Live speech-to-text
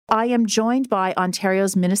I am joined by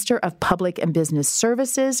Ontario's Minister of Public and Business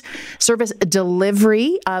Services, Service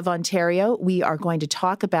Delivery of Ontario. We are going to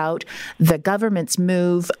talk about the government's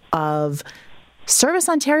move of Service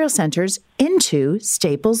Ontario centres into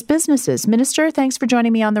Staples businesses. Minister, thanks for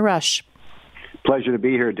joining me on The Rush. Pleasure to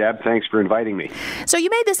be here, Deb. Thanks for inviting me. So you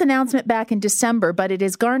made this announcement back in December, but it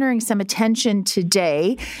is garnering some attention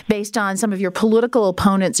today based on some of your political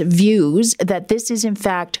opponents' views that this is in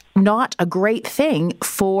fact not a great thing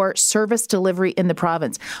for service delivery in the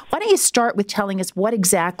province. Why don't you start with telling us what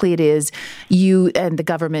exactly it is you and the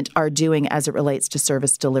government are doing as it relates to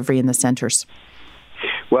service delivery in the centres?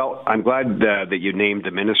 Well, I'm glad that you named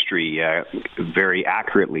the ministry very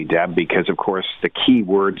accurately, Deb, because, of course, the key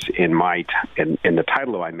words in the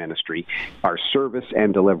title of my ministry are service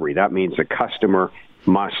and delivery. That means the customer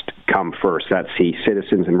must come first. That's the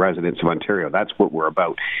citizens and residents of Ontario. That's what we're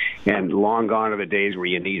about. And long gone are the days where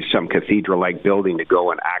you need some cathedral-like building to go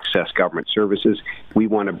and access government services. We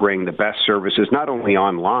want to bring the best services, not only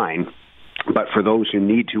online, but for those who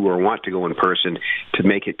need to or want to go in person, to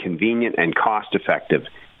make it convenient and cost-effective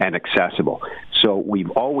and accessible. So we've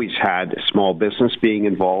always had small business being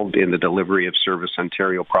involved in the delivery of Service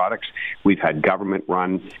Ontario products. We've had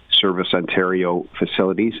government-run Service Ontario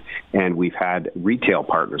facilities, and we've had retail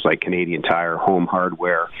partners like Canadian Tire, Home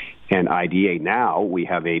Hardware, and IDA. Now we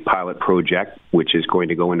have a pilot project which is going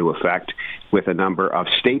to go into effect with a number of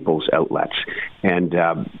Staples outlets. And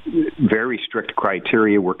very strict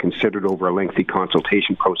criteria were considered over a lengthy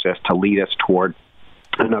consultation process to lead us toward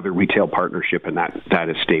another retail partnership, and that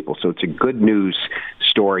is Staples. So it's a good news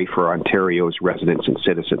story for Ontario's residents and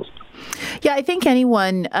citizens. Yeah, I think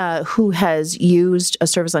anyone who has used a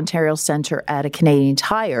Service Ontario centre at a Canadian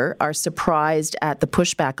Tire are surprised at the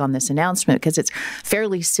pushback on this announcement, because it's a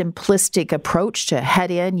fairly simplistic approach to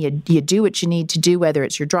head in. You do what you need to do, whether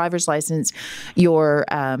it's your driver's license, your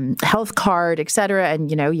health card, etc.,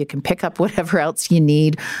 and you can pick up whatever else you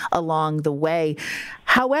need along the way.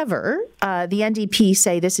 However, the NDP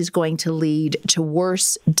say this is going to lead to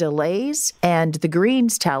worse delays, and the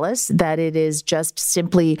Greens tell us that it is just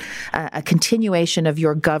simply a continuation of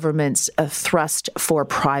your government's thrust for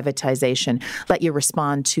privatization. Let you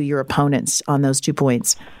respond to your opponents on those 2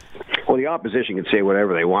 points. Well, the opposition can say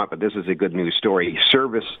whatever they want, but this is a good news story.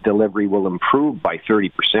 Service delivery will improve by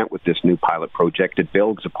 30% with this new pilot project. It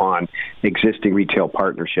builds upon existing retail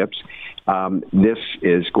partnerships. This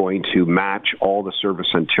is going to match all the Service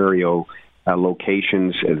Ontario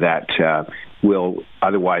locations that will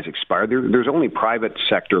otherwise expire. There's only private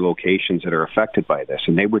sector locations that are affected by this,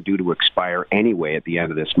 and they were due to expire anyway at the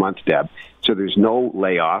end of this month, Deb. So there's no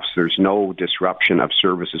layoffs, there's no disruption of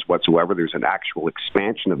services whatsoever. There's an actual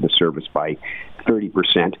expansion of the service by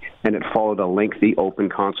 30%, and it followed a lengthy open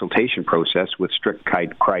consultation process with strict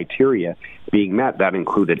criteria being met. That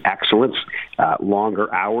included excellence,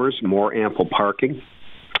 longer hours, more ample parking,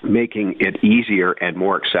 making it easier and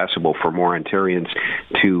more accessible for more Ontarians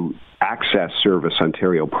to access Service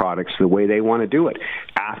Ontario products the way they want to do it,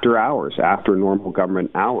 after hours, after normal government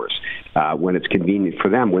hours, when it's convenient for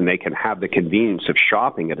them, when they can have the convenience of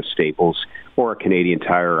shopping at a Staples or a Canadian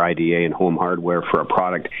Tire, IDA, and Home Hardware for a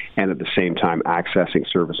product, and at the same time accessing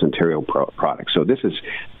Service Ontario products. So this is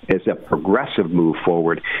a progressive move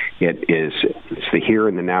forward. It's the here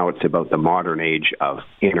and the now. It's about the modern age of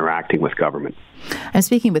interacting with government. I'm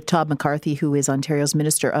speaking with Todd McCarthy, who is Ontario's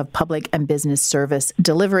Minister of Public and Business Service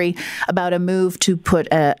Delivery, about a move to put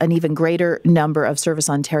an even greater number of Service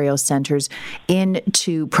Ontario centres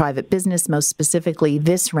into private business, most specifically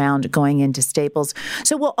this round going into Staples.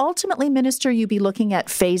 So will ultimately, Minister, you be looking at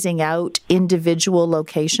phasing out individual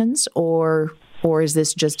locations, or is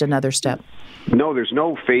this just another step? No, there's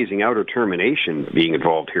no phasing out or termination being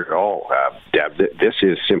involved here at all, Deb. This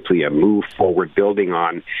is simply a move forward, building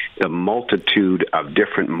on the multitude of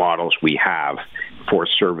different models we have for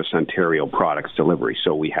Service Ontario products delivery.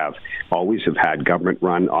 So we always have had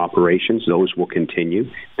government-run operations. Those will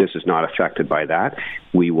continue. This is not affected by that.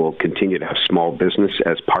 We will continue to have small business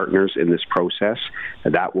as partners in this process.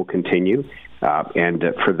 That will continue. And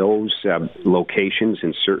for those locations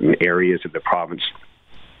in certain areas of the province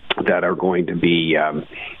that are going to be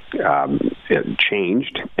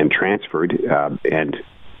changed and transferred and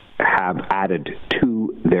have added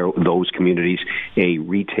to those communities a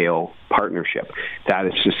retail partnership. That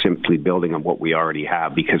is just simply building on what we already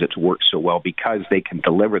have, because it's worked so well, because they can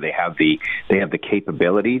deliver. They have the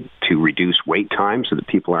capability to reduce wait time so that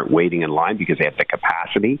people aren't waiting in line, because they have the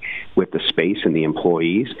capacity with the space and the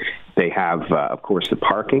employees. They have, of course, the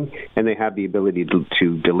parking, and they have the ability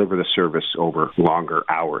to deliver the service over longer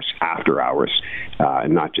hours, after hours,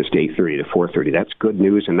 and not just 8:30 to 4:30. That's good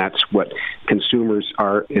news, and that's what consumers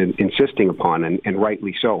are insisting upon, and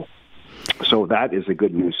rightly so. So that is a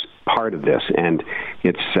good news part of this, and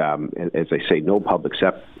it's as I say, no public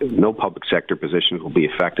sector positions will be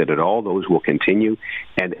affected at all. Those will continue,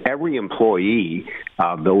 and every employee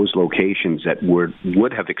of those locations that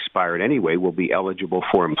would have expired anyway will be eligible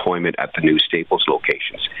for employment at the new Staples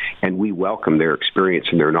locations, and we welcome their experience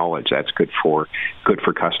and their knowledge. That's good for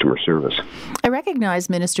customer service. I recognize,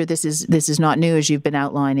 Minister, this is not new, as you've been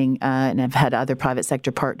outlining, and I've had other private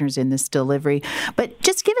sector partners in this delivery, but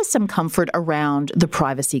just give us some comfort around the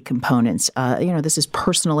privacy components. This is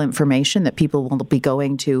personal information that people will be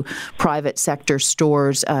going to private sector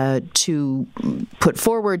stores to put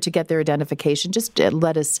forward to get their identification. Just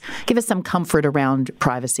give us some comfort around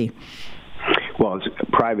privacy. Well,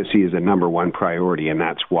 privacy is a number one priority, and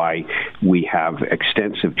that's why we have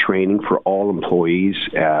extensive training for all employees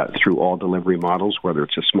through all delivery models, whether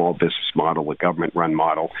it's a small business model, a government-run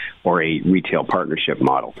model, or a retail partnership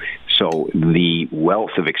model. So the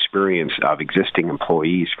wealth of experience of existing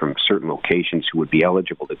employees from certain locations who would be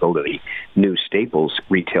eligible to go to the new Staples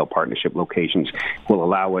retail partnership locations will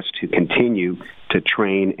allow us to continue to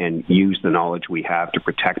train and use the knowledge we have to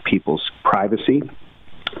protect people's privacy,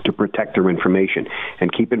 to protect their information.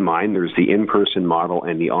 And keep in mind, there's the in-person model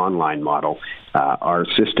and the online model. Our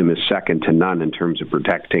system is second to none in terms of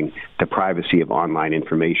protecting the privacy of online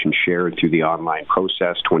information shared through the online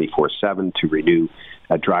process 24/7 to renew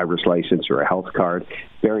a driver's license or a health card.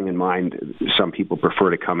 Bearing in mind, some people prefer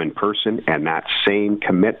to come in person, and that same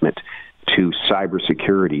commitment to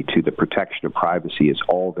cybersecurity, to the protection of privacy, is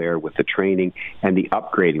all there with the training and the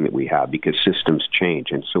upgrading that we have, because systems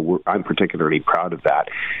change. And so I'm particularly proud of that,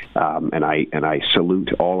 and I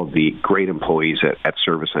salute all of the great employees at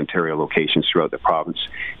ServiceOntario locations throughout the province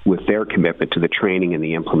with their commitment to the training and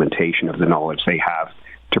the implementation of the knowledge they have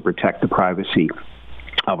to protect the privacy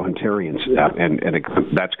of Ontarians,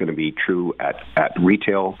 and that's going to be true at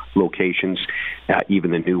retail locations,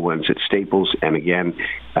 even the new ones at Staples. And again,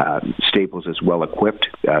 Staples is well equipped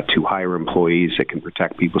to hire employees that can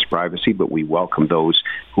protect people's privacy, but we welcome those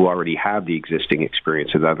who already have the existing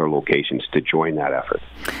experience at other locations to join that effort.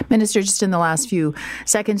 Minister, just in the last few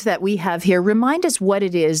seconds that we have here, remind us what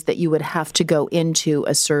it is that you would have to go into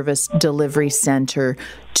a service delivery center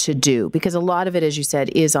to do, because a lot of it, as you said,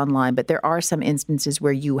 is online, but there are some instances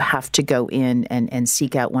where you have to go in and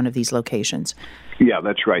seek out one of these locations. Yeah,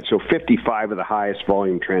 that's right. So 55 of the highest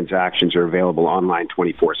volume transactions are available online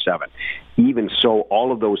 24/7. Even so,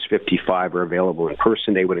 all of those 55 are available in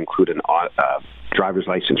person. They would include a driver's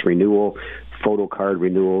license renewal, photo card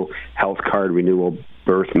renewal, health card renewal,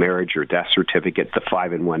 birth, marriage, or death certificate, the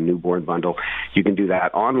 5-in-1 newborn bundle. You can do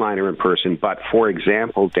that online or in person. But for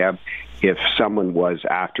example, Deb, if someone was,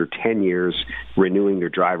 after 10 years, renewing their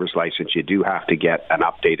driver's license, you do have to get an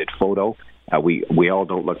updated photo. We all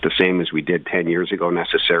don't look the same as we did 10 years ago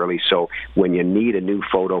necessarily. So when you need a new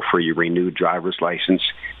photo for your renewed driver's license,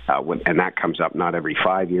 and that comes up not every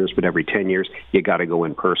 5 years, but every 10 years, you got to go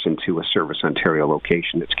in person to a ServiceOntario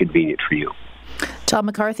location that's convenient for you. Tom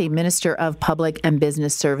McCarthy, Minister of Public and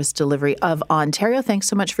Business Service Delivery of Ontario, thanks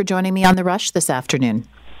so much for joining me on The Rush this afternoon.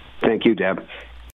 Thank you, Deb.